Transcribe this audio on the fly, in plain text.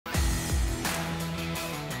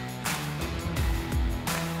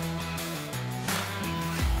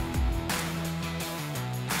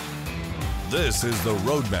This is The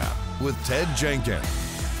Roadmap with Ted Jenkins.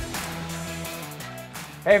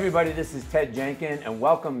 Hey everybody, this is Ted Jenkins and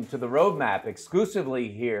welcome to The Roadmap, exclusively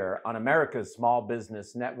here on America's Small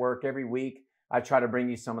Business Network. Every week, I try to bring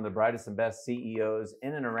you some of the brightest and best CEOs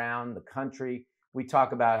in and around the country. We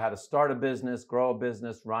talk about how to start a business, grow a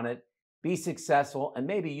business, run it, be successful, and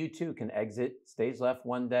maybe you too can exit stage left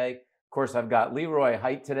one day. Of course, I've got Leroy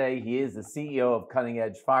Hite today. He is the CEO of Cutting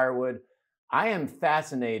Edge Firewood. I am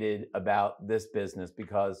fascinated about this business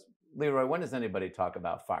because, Leroy, when does anybody talk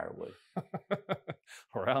about firewood?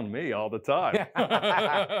 Around me all the time.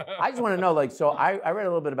 I just want to know, so I read a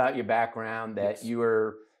little bit about your background, that Yes. you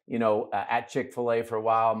were, at Chick-fil-A for a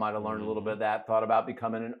while, might have learned a little bit of that, thought about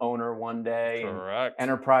becoming an owner one day. Correct. And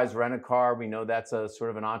Enterprise Rent-A-Car, we know that's a sort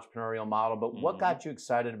of an entrepreneurial model, but what got you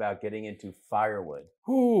excited about getting into firewood?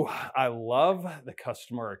 Ooh, I love the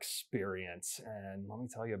customer experience. And let me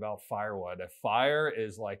tell you about firewood. A fire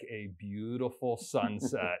is like a beautiful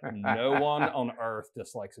sunset. No one on earth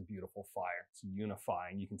dislikes a beautiful fire. It's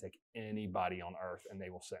unifying. You can take anybody on earth and they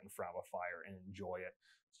will sit in front of a fire and enjoy it.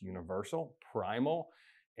 It's universal, primal,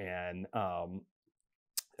 and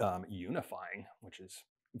unifying, which is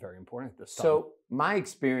very important at this time. So my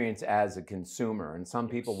experience as a consumer, and some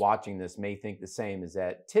people watching this may think the same, is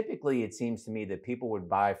that typically it seems to me that people would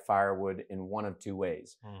buy firewood in one of two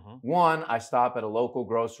ways. One, I stop at a local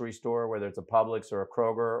grocery store, whether it's a Publix or a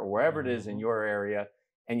Kroger or wherever it is in your area,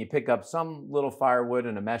 and you pick up some little firewood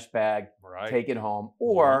in a mesh bag, take it home.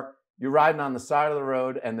 Or you're riding on the side of the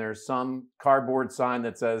road and there's some cardboard sign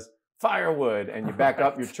that says firewood, and you back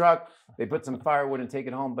up your truck, they put some firewood and take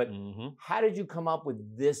it home. But how did you come up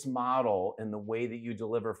with this model and the way that you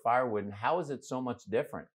deliver firewood, and how is it so much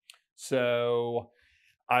different? So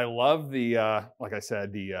I love the, like I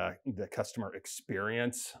said, the customer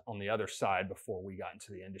experience. On the other side, before we got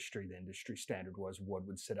into the industry standard was wood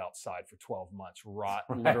would sit outside for 12 months, rot,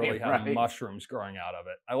 literally have mushrooms growing out of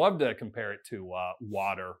it. I love to compare it to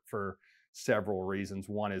water for several reasons.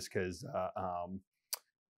 One is because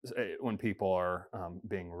when people are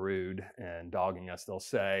being rude and dogging us, they'll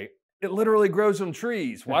say, it literally grows on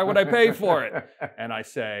trees. Why would I pay for it? And I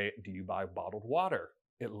say, do you buy bottled water?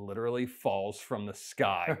 It literally falls from the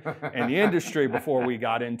sky. And the industry, before we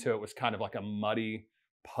got into it, was kind of like a muddy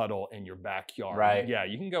puddle in your backyard. Right. Yeah,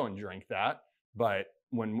 you can go and drink that. But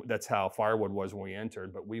that's how firewood was when we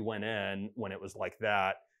entered. But we went in when it was like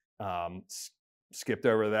that, skipped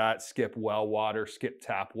over that, skip well water, skip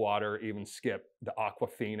tap water, even skip the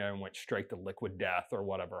Aquafina and went straight to Liquid Death or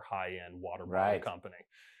whatever high-end water bottle company.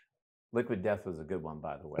 Liquid Death was a good one,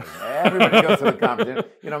 by the way. Everybody goes to the conference.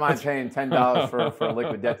 You don't mind paying $10 for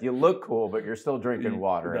Liquid Death. You look cool, but you're still drinking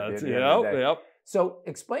water. That's, at the end of the day. Yep. So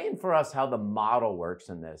explain for us how the model works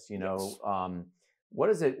in this. What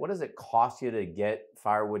does it cost you to get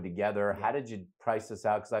firewood together? How did you price this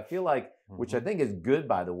out? Because I feel like, which I think is good,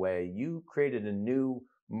 by the way, you created a new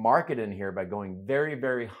market in here by going very,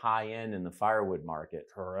 very high end in the firewood market.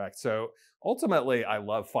 Correct. So ultimately, I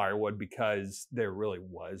love firewood because there really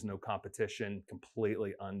was no competition,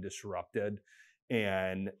 completely undisrupted.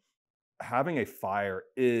 And having a fire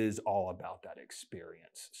is all about that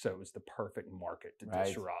experience. So it was the perfect market to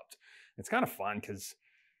disrupt. It's kind of fun because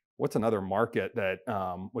what's another market that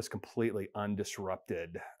was completely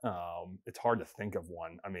undisrupted? It's hard to think of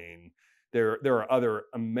one. I mean, there are other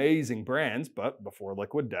amazing brands, but before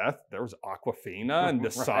Liquid Death, there was Aquafina and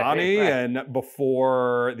Dasani, and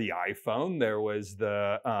before the iPhone, there was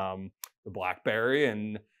the BlackBerry,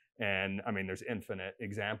 and I mean, there's infinite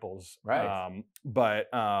examples. But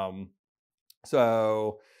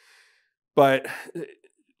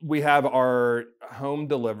we have our home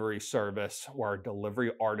delivery service where our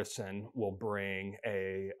delivery artisan will bring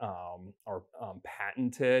our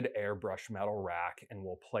patented airbrush metal rack, and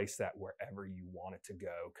we'll place that wherever you want it to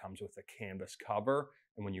go. Comes with a canvas cover,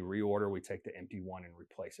 and when you reorder, we take the empty one and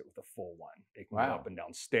replace it with a full one. It can go up and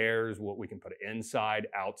down stairs. We can put it inside,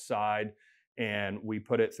 outside, and we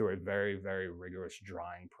put it through a very, very rigorous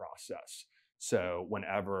drying process. So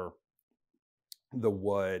whenever the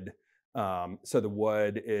wood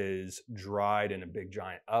is dried in a big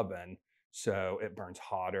giant oven, so it burns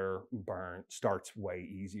hotter, starts way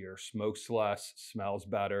easier, smokes less, smells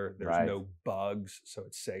better. There's no bugs, so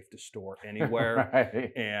it's safe to store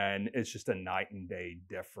anywhere. And it's just a night and day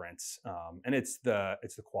difference. And it's the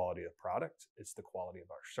quality of the product, it's the quality of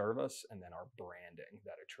our service, and then our branding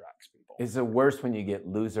that attracts people. Is it worse when you get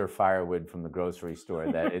loser firewood from the grocery store?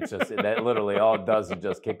 That it's just that literally all it does is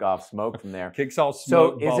just kick off smoke from there. Kicks off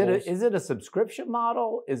smoke. So is it a subscription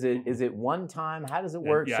model? Is it one time? How does it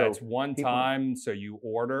work? Yeah, it's one time. So you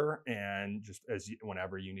order, and just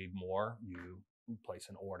whenever you need more, you place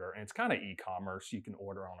an order. And it's kind of e-commerce. You can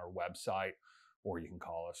order on our website, or you can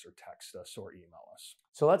call us or text us or email us.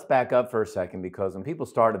 So let's back up for a second, because when people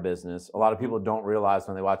start a business, a lot of people don't realize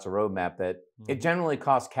when they watch a roadmap that it generally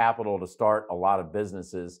costs capital to start a lot of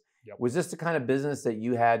businesses. Yep. Was this the kind of business that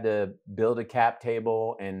you had to build a cap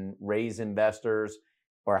table and raise investors?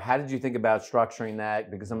 Or how did you think about structuring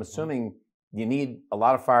that? Because I'm assuming you need a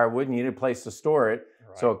lot of firewood and you need a place to store it.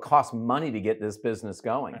 Right. So it costs money to get this business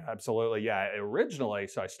going. Absolutely. Yeah. Originally,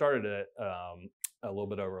 so I started it a little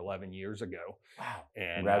bit over 11 years ago. Wow.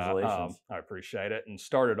 And congratulations. I appreciate it. And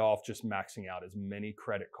started off just maxing out as many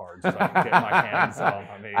credit cards as I could get my hands on.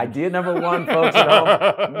 I mean, idea number one, folks at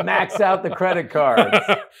home, max out the credit cards.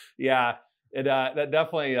 Yeah. That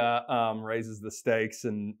definitely raises the stakes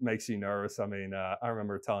and makes you nervous. I mean, I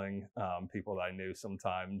remember telling people that I knew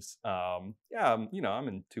sometimes, I'm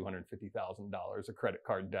in $250,000 of credit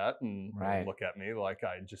card debt, and they would look at me like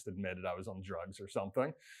I just admitted I was on drugs or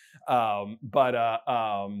something.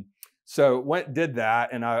 So did that,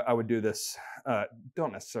 and I would do this.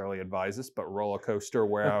 Don't necessarily advise this, but roller coaster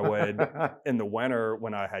where I would in the winter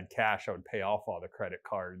when I had cash, I would pay off all the credit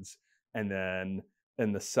cards, and then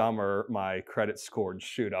in the summer, my credit score would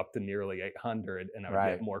shoot up to nearly 800, and I would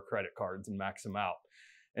get more credit cards and max them out.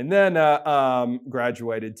 And then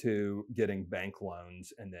graduated to getting bank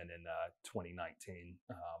loans, and then in 2019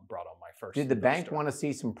 brought on my first. Did the bank want to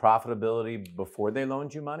see some profitability before they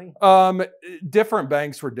loaned you money? Different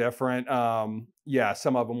banks were different. Yeah,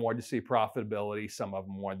 some of them wanted to see profitability. Some of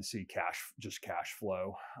them wanted to see cash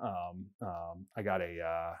flow. I got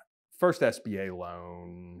a first SBA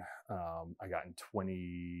loan I got in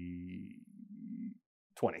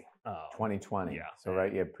 2020. 2020. Yeah. So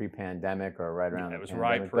yeah, pre-pandemic or right around. Yeah, it was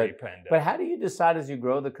pandemic. right pre-pandemic. But how do you decide as you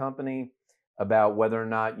grow the company about whether or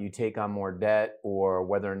not you take on more debt, or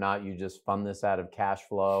whether or not you just fund this out of cash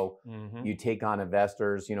flow? You take on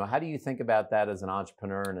investors. How do you think about that as an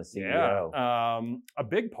entrepreneur and a CEO? Yeah, a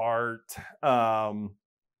big part. I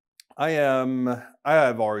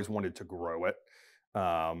have always wanted to grow it.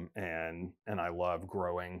 And I love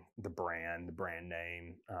growing the brand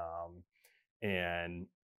name. And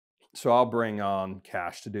so I'll bring on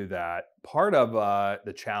cash to do that. Part of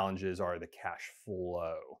the challenges are the cash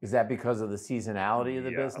flow. Is that because of the seasonality of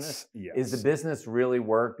the business? Yes. Is the business really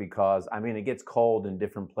work? Because it gets cold in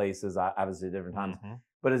different places, obviously at different times.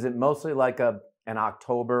 But is it mostly like an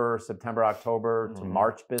September, October to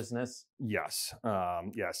March business? Yes.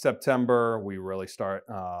 September, we really start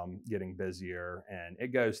getting busier, and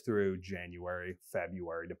it goes through January,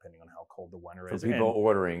 February, depending on how cold the winter is. For people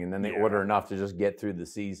ordering, and then they order enough to just get through the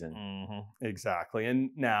season. Exactly.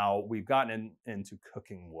 And now we've gotten into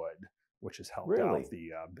cooking wood, which has helped out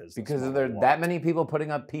the business. Because are there that many people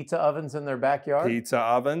putting up pizza ovens in their backyard? Pizza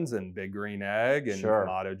ovens and Big Green Egg and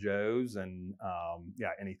Kamado Joes and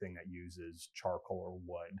anything that uses charcoal or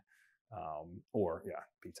wood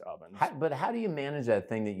pizza ovens. But how do you manage that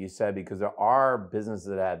thing that you said? Because there are businesses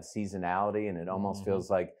that have seasonality, and it almost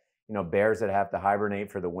feels like bears that have to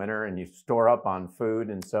hibernate for the winter, and you store up on food.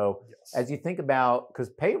 And so as you think about,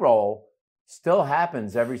 because payroll still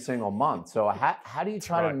happens every single month. So how do you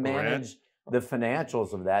try to manage the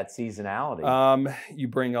financials of that seasonality? You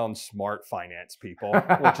bring on smart finance people,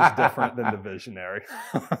 which is different than the visionary.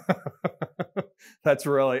 That's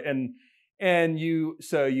really, and you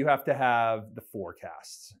have to have the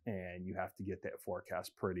forecasts, and you have to get that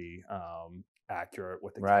forecast pretty accurate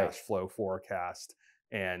with the cash flow forecast.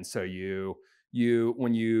 And so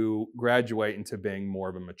when you graduate into being more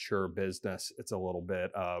of a mature business, it's a little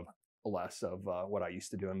bit of less of what I used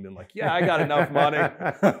to do and been like, I got enough money.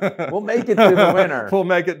 We'll make it to the winter. We'll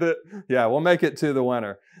make it to the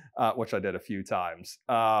winter, which I did a few times.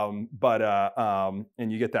 And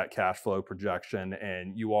you get that cash flow projection,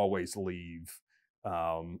 and you always leave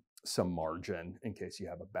some margin in case you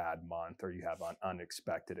have a bad month or you have an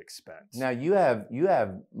unexpected expense. Now you have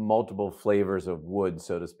multiple flavors of wood,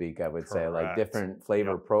 so to speak, I would say, like different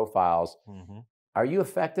flavor profiles. Are you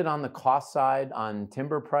affected on the cost side on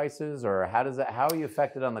timber prices, or how are you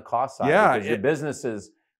affected on the cost side? Yeah, because your business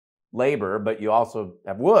is labor, but you also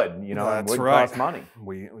have wood, and wood costs money.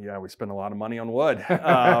 We spend a lot of money on wood.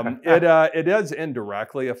 It does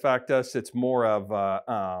indirectly affect us. It's more of,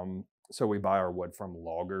 so we buy our wood from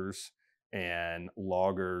loggers, and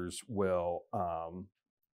loggers will,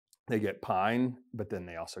 they get pine, but then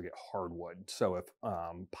they also get hardwood. So if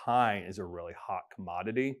pine is a really hot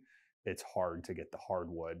commodity, it's hard to get the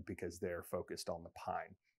hardwood because they're focused on the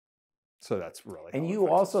pine. So that's really. And you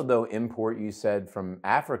also, though, import, you said, from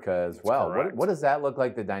Africa as well. What does that look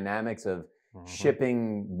like, the dynamics of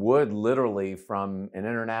shipping wood literally from an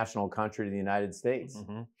international country to the United States?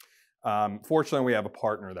 Fortunately, we have a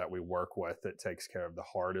partner that we work with that takes care of the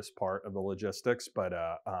hardest part of the logistics, but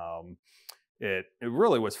it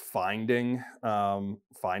really was finding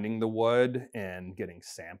the wood and getting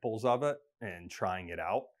samples of it and trying it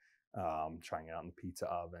out in the pizza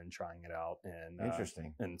oven, trying it out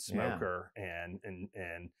Interesting. in smoker, and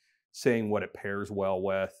seeing what it pairs well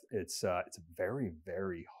with. It's a very,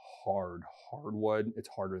 very hardwood. It's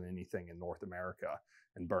harder than anything in North America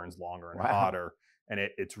and burns longer and Wow. hotter. And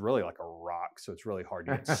it's really like a rock, so it's really hard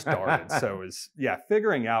to get started. So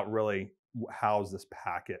figuring out really how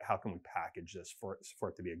can we package this for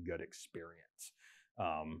it to be a good experience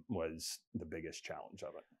was the biggest challenge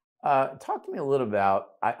of it. Talk to me a little about,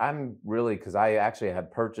 I'm really, because I actually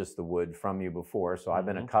have purchased the wood from you before, so I've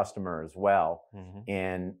been a customer as well.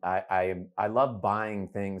 And I love buying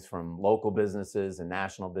things from local businesses and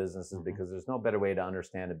national businesses because there's no better way to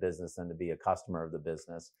understand a business than to be a customer of the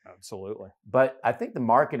business. Absolutely. But I think the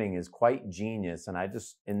marketing is quite genius. And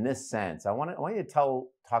in this sense, I want you to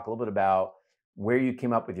talk a little bit about where you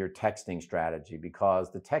came up with your texting strategy,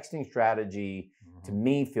 because the texting strategy to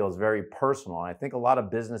me feels very personal. And I think a lot of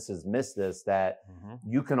businesses miss this, that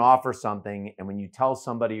you can offer something, and when you tell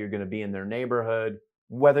somebody you're going to be in their neighborhood,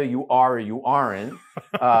 whether you are or you aren't,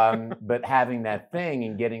 but having that thing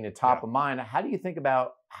and getting the top of mind, how do you think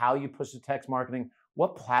about how you push the text marketing?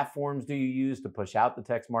 What platforms do you use to push out the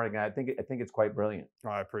text marketing? I think it's quite brilliant.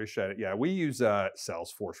 Oh, I appreciate it. Yeah, we use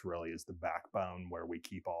Salesforce really as the backbone where we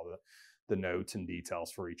keep all the notes and details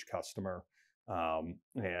for each customer,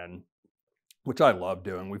 and which I love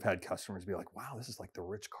doing. We've had customers be like, "Wow, this is like the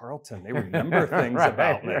Ritz Carlton. They remember things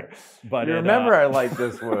about me." But you remember, I like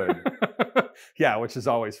this wood. Yeah, which is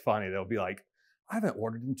always funny. They'll be like, "I haven't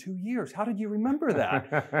ordered in 2 years. How did you remember that?"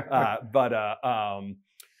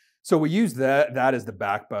 So we use that as the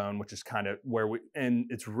backbone, which is kind of where we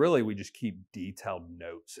just keep detailed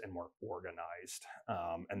notes and we're organized.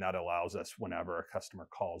 And that allows us, whenever a customer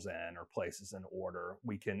calls in or places an order,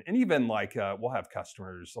 we can, and even like, we'll have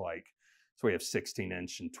customers like, so we have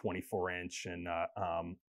 16-inch and 24-inch and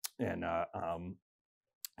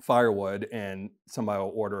firewood, and somebody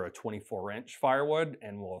will order a 24-inch firewood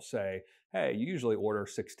and we'll say, "Hey, you usually order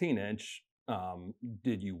 16-inch.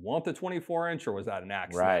 Did you want the 24-inch or was that an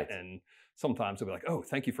accident?" Right. And sometimes they'll be like, "Oh,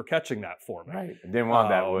 thank you for catching that for me." Right. I didn't want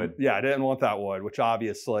that wood. Yeah, I didn't want that wood, which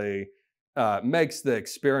obviously makes the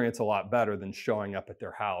experience a lot better than showing up at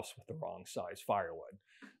their house with the wrong size firewood.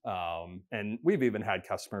 And we've even had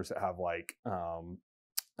customers that have like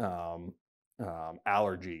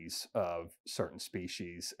allergies of certain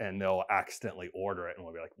species, and they'll accidentally order it, and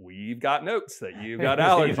we'll be like, "We've got notes that you've got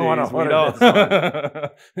allergies." You don't want to we order don't.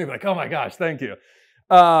 They'll be like, "Oh my gosh, thank you."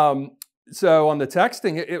 So on the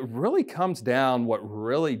texting, it really comes down, what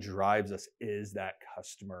really drives us is that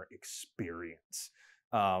customer experience,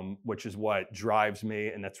 which is what drives me,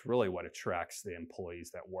 and that's really what attracts the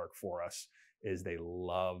employees that work for us, is they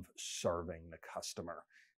love serving the customer.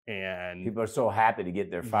 And people are so happy to get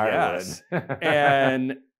their firewood.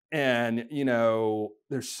 Yes. and you know,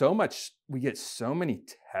 we get so many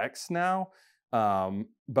texts now,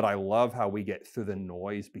 but I love how we get through the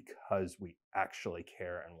noise because we actually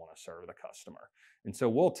care and want to serve the customer. And so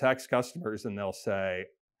we'll text customers and they'll say,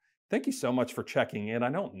 "Thank you so much for checking in.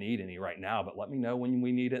 I don't need any right now, but let me know when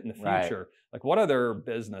we need it in the future." Right. Like, what other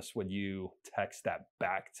business would you text that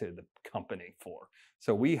back to the company for?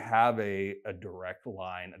 So we have a direct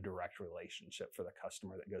line, a direct relationship for the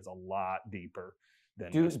customer that goes a lot deeper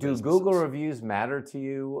than Do Google reviews matter to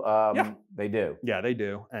you? Yeah. They do. Yeah, they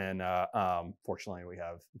do. And fortunately, we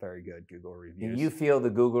have very good Google reviews. Do you feel the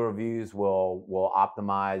Google reviews will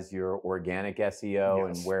optimize your organic SEO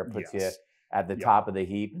and where it puts you at the top of the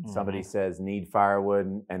heap? Somebody says need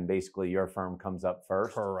firewood, and basically your firm comes up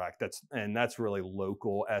first? Correct. That's really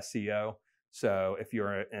local SEO. So if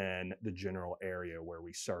you're in the general area where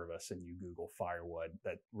we service and you Google firewood,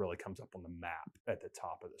 that really comes up on the map at the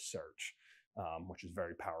top of the search, which is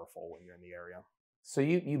very powerful when you're in the area. So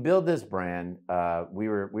you build this brand. We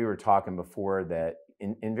were talking before that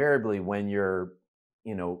invariably when you're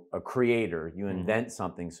a creator, you invent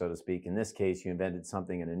something, so to speak. In this case, you invented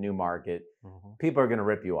something in a new market. People are going to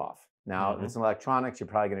rip you off. Now, if it's in electronics, you're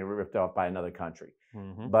probably going to get ripped off by another country.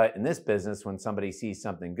 But in this business, when somebody sees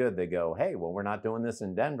something good, they go, "Hey, well, we're not doing this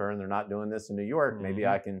in Denver and they're not doing this in New York. Maybe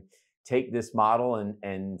I can take this model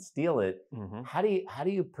and steal it." How do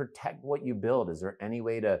you protect what you build? Is there any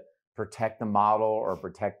way to protect the model or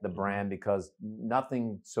protect the brand? Because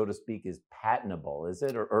nothing, so to speak, is patentable, is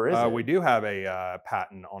it? Or is it? We do have a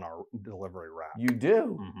patent on our delivery wrap. You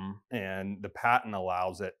do? And the patent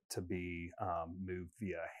allows it to be moved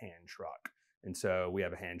via hand truck. And so we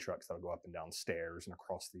have hand trucks that'll go up and down stairs and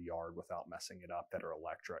across the yard without messing it up that are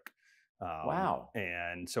electric. Wow.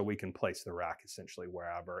 And so we can place the rack essentially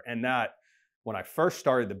wherever. And that, when I first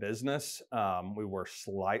started the business, we were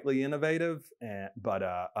slightly innovative, but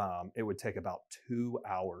it would take about 2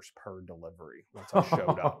 hours per delivery once I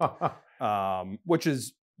showed up, which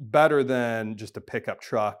is better than just a pickup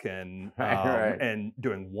truck and and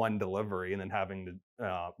doing one delivery and then having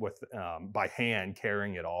to by hand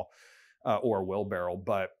carrying it all or a wheelbarrow.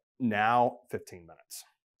 But now 15 minutes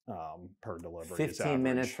per delivery. 15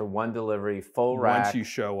 minutes for one delivery, full rack. Once you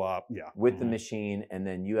show up, with the machine, and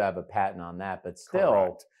then you have a patent on that. But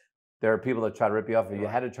still, there are people that try to rip you off. Have you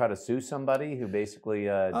had to try to sue somebody who basically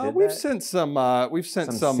did we've that? Sent some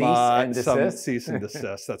cease and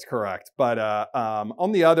desist. That's correct. But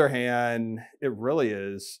on the other hand, it really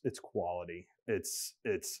is, it's quality. It's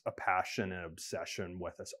a passion and obsession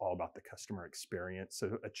with us all about the customer experience.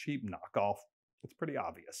 So a cheap knockoff, it's pretty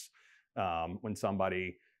obvious when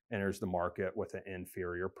somebody enters the market with an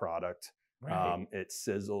inferior product. It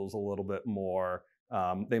sizzles a little bit more.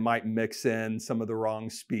 They might mix in some of the wrong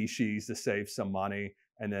species to save some money,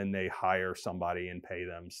 and then they hire somebody and pay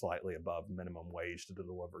them slightly above minimum wage to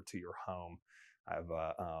deliver to your home. I have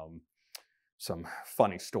some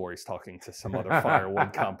funny stories talking to some other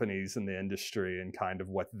firewood companies in the industry and kind of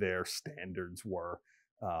what their standards were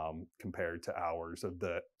compared to ours,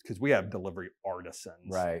 because we have delivery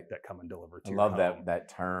artisans that come and deliver to your home. I love that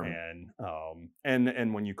term.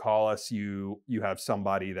 And when you call us, you have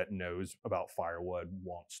somebody that knows about firewood,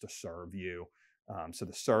 wants to serve you. So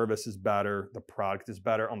the service is better, the product is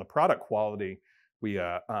better. On the product quality, we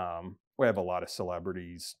have a lot of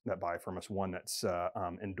celebrities that buy from us. One that's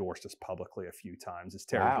endorsed us publicly a few times is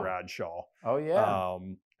Terry Bradshaw. Oh yeah.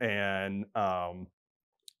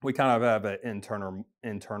 We kind of have an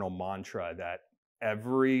internal mantra that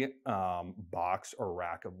every box or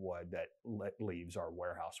rack of wood that leaves our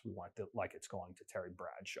warehouse, we want it like it's going to Terry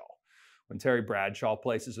Bradshaw. When Terry Bradshaw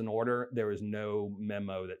places an order, there is no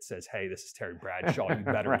memo that says, "Hey, this is Terry Bradshaw. You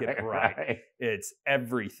better get it right." It's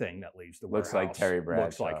everything that leaves the warehouse. Looks like Terry Bradshaw.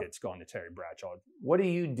 Looks like it's going to Terry Bradshaw. What do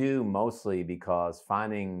you do mostly? Because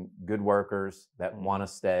finding good workers that want to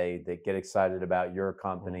stay, that get excited about your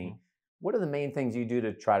company. What are the main things you do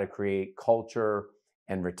to try to create culture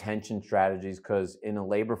and retention strategies? Because in a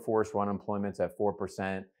labor force where unemployment's at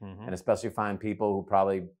 4%, and especially find people who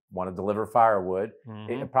probably want to deliver firewood,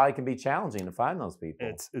 it probably can be challenging to find those people.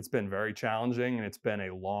 It's been very challenging, and it's been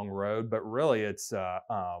a long road. But really, it's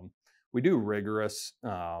we do rigorous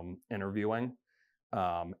interviewing,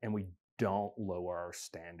 and we don't lower our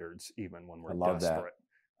standards even when we're desperate.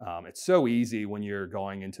 It's so easy when you're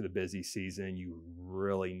going into the busy season. You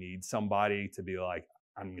really need somebody to be like,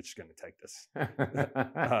 I'm just going to take this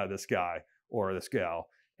this guy or this gal.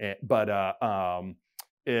 We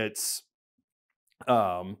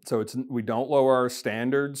don't lower our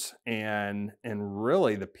standards, and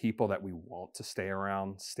really the people that we want to stay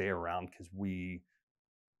around because we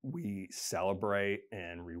celebrate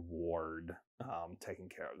and reward taking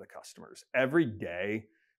care of the customers.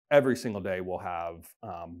 Every single day we'll have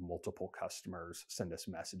multiple customers send us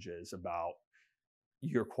messages about,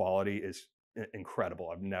 your quality is incredible.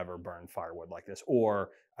 I've never burned firewood like this. Or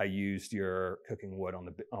I used your cooking wood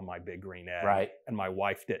on my Big Green Egg, and my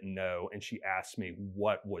wife didn't know, and she asked me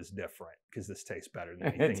what was different, because this tastes better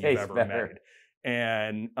than anything you've ever made.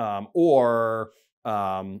 And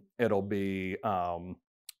it'll be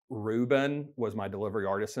Ruben was my delivery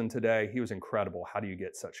artisan today. He was incredible. How do you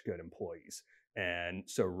get such good employees? And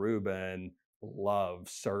so Ruben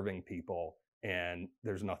loves serving people, and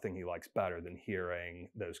there's nothing he likes better than hearing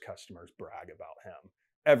those customers brag about him.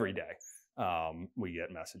 Every day we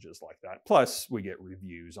get messages like that. Plus we get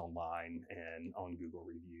reviews online and on Google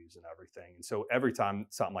reviews and everything. And so every time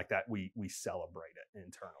something like that, we celebrate it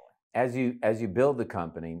internally. As you build the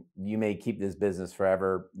company, you may keep this business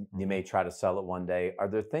forever. You may try to sell it one day. Are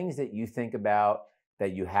there things that you think about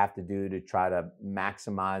that you have to do to try to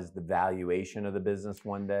maximize the valuation of the business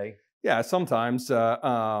one day? Yeah, sometimes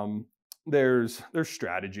there's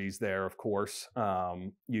strategies there, of course.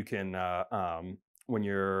 You can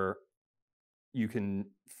you can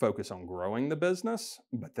focus on growing the business,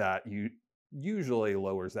 but that usually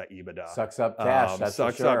lowers that EBITDA. Sucks up cash. That's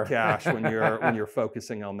sucks for sure. up cash when you're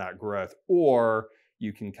focusing on that growth. Or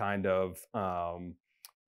you can kind of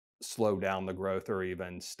slow down the growth, or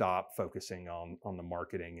even stop focusing on the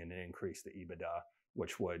marketing and increase the EBITDA,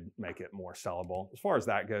 which would make it more sellable. As far as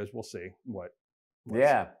that goes, we'll see what.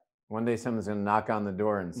 Yeah. One day someone's going to knock on the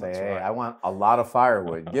door and say, That's "Hey, right. I want a lot of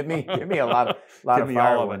firewood. Give me a lot of Give me all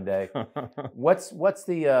fire of one it." day." What's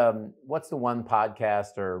the one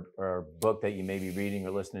podcast or book that you may be reading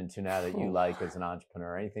or listening to now that you like as an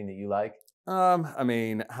entrepreneur? Anything that you like? I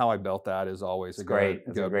mean, How I Built That is always a great. good,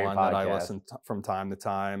 It's a good great one that I podcast. listen from time to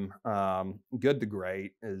time. Good to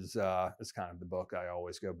Great is kind of the book I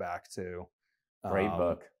always go back to. Great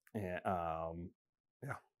book. And,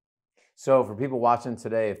 yeah. So for people watching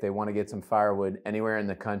today, if they want to get some firewood anywhere in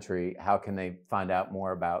the country, how can they find out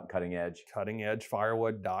more about Cutting Edge?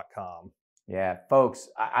 CuttingEdgeFirewood.com. Yeah, folks,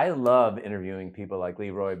 I love interviewing people like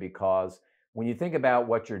Leroy because when you think about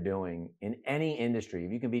what you're doing in any industry,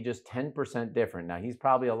 if you can be just 10% different, now he's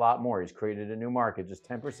probably a lot more. He's created a new market, just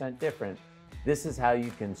 10% different. This is how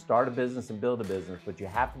you can start a business and build a business, but you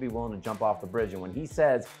have to be willing to jump off the bridge. And when he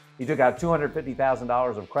says he took out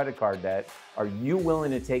 $250,000 of credit card debt, are you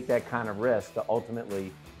willing to take that kind of risk to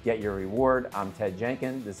ultimately get your reward? I'm Ted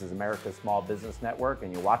Jenkins. This is America's Small Business Network,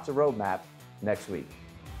 and you watch The Roadmap next week.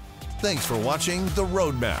 Thanks for watching The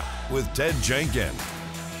Roadmap with Ted Jenkins.